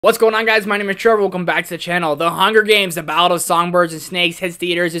What's going on, guys? My name is Trevor. Welcome back to the channel. The Hunger Games, The Ballad of Songbirds and Snakes hits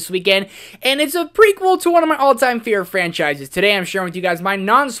theaters this weekend, and it's a prequel to one of my all-time favorite franchises. Today, I'm sharing with you guys my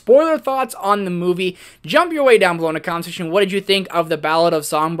non-spoiler thoughts on the movie. Jump your way down below in the comment section. What did you think of The Ballad of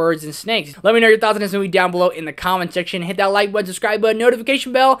Songbirds and Snakes? Let me know your thoughts on this movie down below in the comment section. Hit that like button, subscribe button,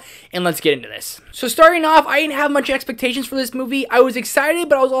 notification bell, and let's get into this. So starting off, I didn't have much expectations for this movie. I was excited,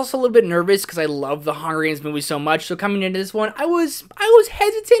 but I was also a little bit nervous because I love the Hunger Games movie so much. So coming into this one, I was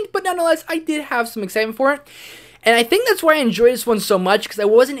hesitant, but nonetheless, I did have some excitement for it. And I think that's why I enjoyed this one so much, because I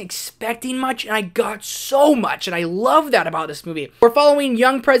wasn't expecting much, and I got so much, and I love that about this movie. We're following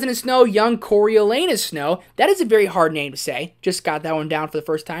young President Snow, young Coriolanus Snow. That is a very hard name to say. Just got that one down for the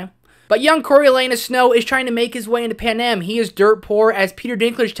first time. But young Coriolanus Snow is trying to make his way into Panem. He is dirt poor, as Peter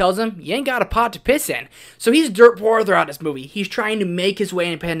Dinklage tells him, you ain't got a pot to piss in. So he's dirt poor throughout this movie. He's trying to make his way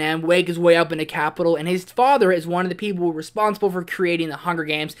into Panem, make his way up into capital, and his father is one of the people responsible for creating the Hunger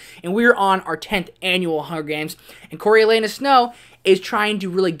Games, and we're on our 10th annual Hunger Games. And Coriolanus Snow is trying to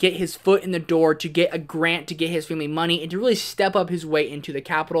really get his foot in the door to get a grant to get his family money and to really step up his way into the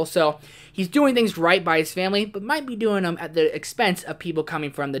capital. So he's doing things right by his family, but might be doing them at the expense of people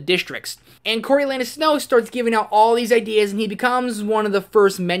coming from the districts. And Coriolanus Snow starts giving out all these ideas, and he becomes one of the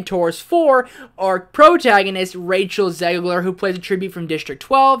first mentors for our protagonist, Rachel Zegler, who plays a tribute from District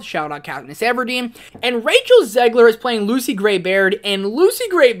 12. Shout out Katniss Everdeen. And Rachel Zegler is playing Lucy Gray Baird, and Lucy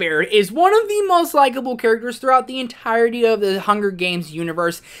Gray Baird is one of the most likable characters throughout the entirety of the Hunger Games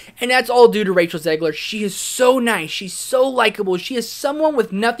universe, and that's all due to Rachel Zegler. She is so nice, she's so likable, she is someone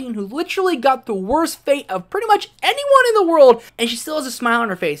with nothing who literally got the worst fate of pretty much anyone in the world, and she still has a smile on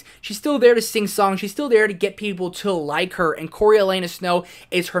her face. She's still there to sing songs, she's still there to get people to like her, and Coriolanus Snow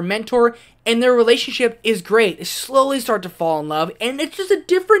is her mentor, and their relationship is great. They slowly start to fall in love, and it's just a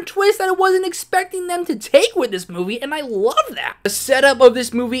different twist that I wasn't expecting them to take with this movie, and I love that. The setup of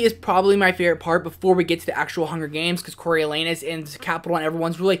this movie is probably my favorite part before we get to the actual Hunger Games, because Coriolanus and the Capitol and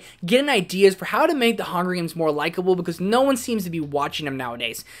everyone's really getting ideas for how to make the Hunger Games more likable, because no one seems to be watching them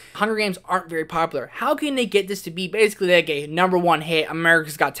nowadays. Hunger Games aren't very popular. How can they get this to be basically like a #1 hit,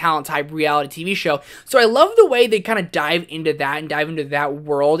 America's Got Talent type reality TV show? So I love the way they kind of dive into that and dive into that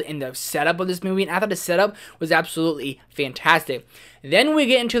world and the setup of this movie, and I thought the setup was absolutely fantastic. Then we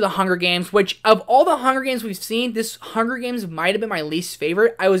get into the Hunger Games, which of all the Hunger Games we've seen, this Hunger Games might have been my least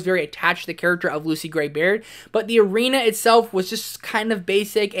favorite. I was very attached to the character of Lucy Gray Baird, but the arena itself was just kind of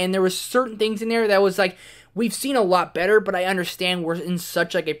basic, and there was certain things in there that was like, we've seen a lot better, but I understand we're in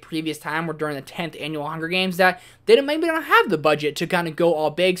such like a previous time, we're during the 10th annual Hunger Games, that they maybe don't have the budget to kind of go all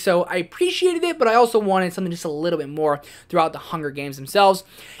big. So I appreciated it, but I also wanted something just a little bit more throughout the Hunger Games themselves.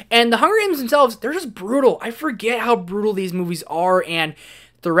 And the Hunger Games themselves, they're just brutal. I forget how brutal these movies are, and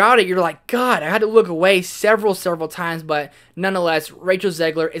throughout it, you're like, God, I had to look away several times, but nonetheless, Rachel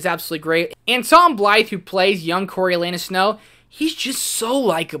Zegler is absolutely great. And Tom Blythe, who plays young Coriolanus Snow, he's just so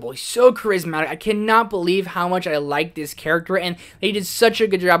likable. He's so charismatic. I cannot believe how much I like this character, and they did such a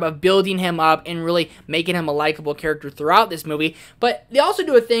good job of building him up and really making him a likable character throughout this movie. But they also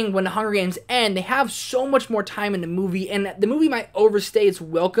do a thing when the Hunger Games end. They have so much more time in the movie, and the movie might overstay its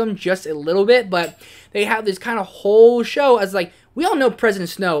welcome just a little bit, but they have this kind of whole show as like, we all know President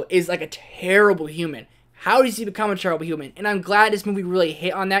Snow is like a terrible human. How does he become a terrible human? And I'm glad this movie really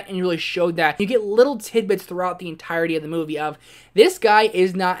hit on that and really showed that. You get little tidbits throughout the entirety of the movie of, this guy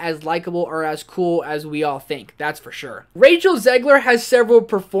is not as likable or as cool as we all think. That's for sure. Rachel Zegler has several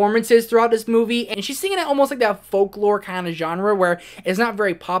performances throughout this movie, and she's singing it almost like that folklore kind of genre where it's not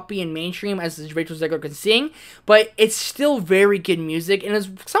very poppy and mainstream as Rachel Zegler can sing, but it's still very good music, and it's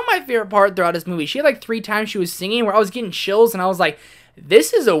some of my favorite part throughout this movie. She had like 3 times she was singing where I was getting chills, and I was like,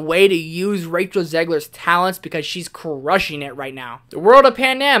 this is a way to use Rachel Zegler's talents because she's crushing it right now. The World of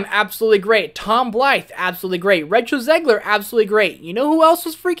Panem, absolutely great. Tom Blythe, absolutely great. Rachel Zegler, absolutely great. You know who else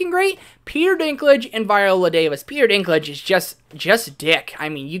was freaking great? Peter Dinklage and Viola Davis. Peter Dinklage is just dick. I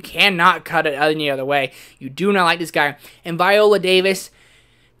mean, you cannot cut it any other way. You do not like this guy. And Viola Davis,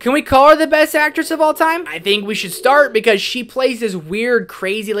 can we call her the best actress of all time? I think we should start, because she plays this weird,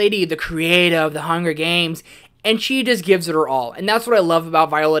 crazy lady, the creator of the Hunger Games, and she just gives it her all. And that's what I love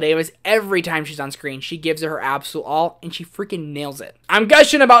about Viola Davis. Every time she's on screen, she gives it her absolute all, and she freaking nails it. I'm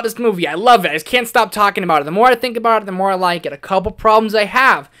gushing about this movie. I love it. I just can't stop talking about it. The more I think about it, the more I like it. A couple problems I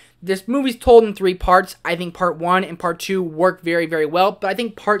have. This movie's told in 3 parts. I think part 1 and part 2 work very, very well, but I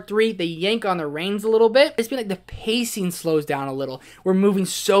think part 3, they yank on the reins a little bit. It's been like the pacing slows down a little. We're moving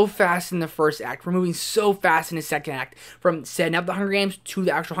so fast in the first act. We're moving so fast in the second act. From setting up the Hunger Games to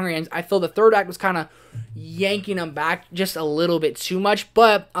the actual Hunger Games, I feel the third act was kind of yanking them back just a little bit too much,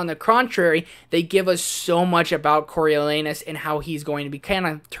 but on the contrary, they give us so much about Coriolanus and how he's going to be kind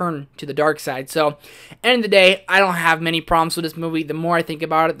of turned to the dark side. So, end of the day, I don't have many problems with this movie. The more I think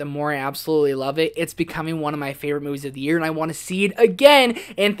about it, the more I absolutely love it. It's becoming one of my favorite movies of the year, and I want to see it again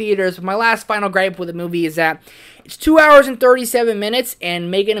in theaters. But my last final gripe with the movie is that it's 2 hours and 37 minutes, and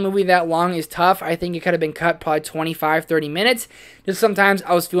making a movie that long is tough. I think it could have been cut probably 25, 30 minutes. Just sometimes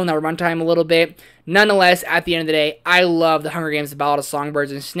I was feeling that runtime a little bit. Nonetheless, at the end of the day, I love The Hunger Games, The Ballad of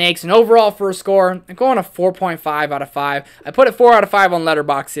Songbirds and Snakes. And overall, for a score, I'm going a 4.5 out of 5. I put it 4 out of 5 on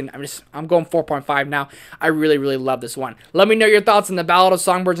Letterboxd, and I'm going 4.5 now. I really, really love this one. Let me know your thoughts on The Ballad of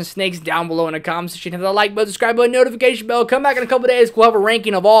Songbirds and Snakes down below in the comments section. Hit the like button, subscribe button, notification bell. Come back in a couple days. We'll have a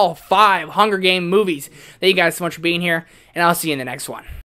ranking of all 5 Hunger Game movies. Thank you guys so much for being here, and I'll see you in the next one.